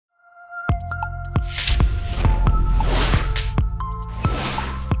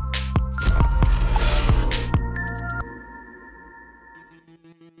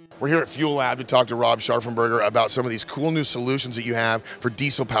We're here at Fuelab to talk to Rob Scharfenberger about some of these cool new solutions that you have for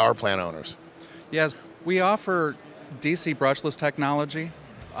diesel power plant owners. Yes, we offer DC brushless technology,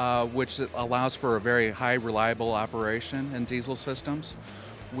 which allows for a very high reliable operation in diesel systems.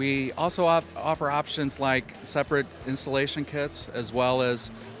 We also offer options like separate installation kits as well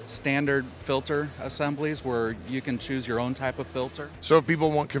as standard filter assemblies where you can choose your own type of filter. So if people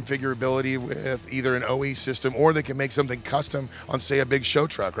want configurability with either an OE system or they can make something custom on, say, a big show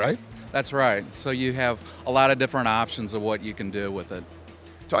truck, right? That's right. So you have a lot of different options of what you can do with it.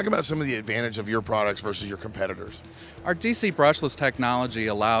 Talk about some of the advantage of your products versus your competitors. Our DC brushless technology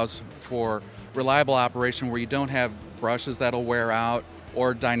allows for reliable operation where you don't have brushes that'll wear out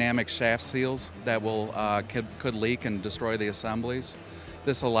or dynamic shaft seals that will could leak and destroy the assemblies.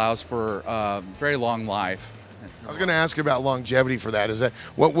 This allows for very long life. I was going to ask about longevity for that. Is that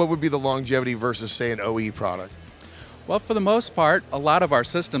what would be the longevity versus, say, an OE product? Well, for the most part, a lot of our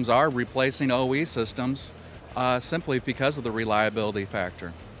systems are replacing OE systems simply because of the reliability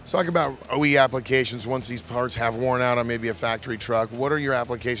factor. Let's talk about OE applications once these parts have worn out on maybe a factory truck. What are your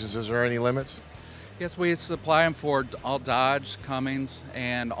applications? Is there any limits? Yes, we supply them for all Dodge, Cummins,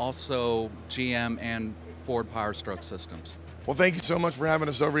 and also GM and Ford Power Stroke systems. Well, thank you so much for having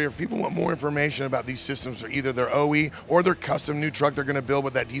us over here. If people want more information about these systems for either their OE or their custom new truck they're going to build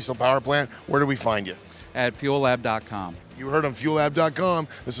with that diesel power plant, where do we find you? At fuelab.com. You heard on Fuelab.com.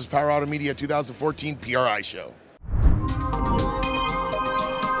 This is Power Automedia 2014 PRI show.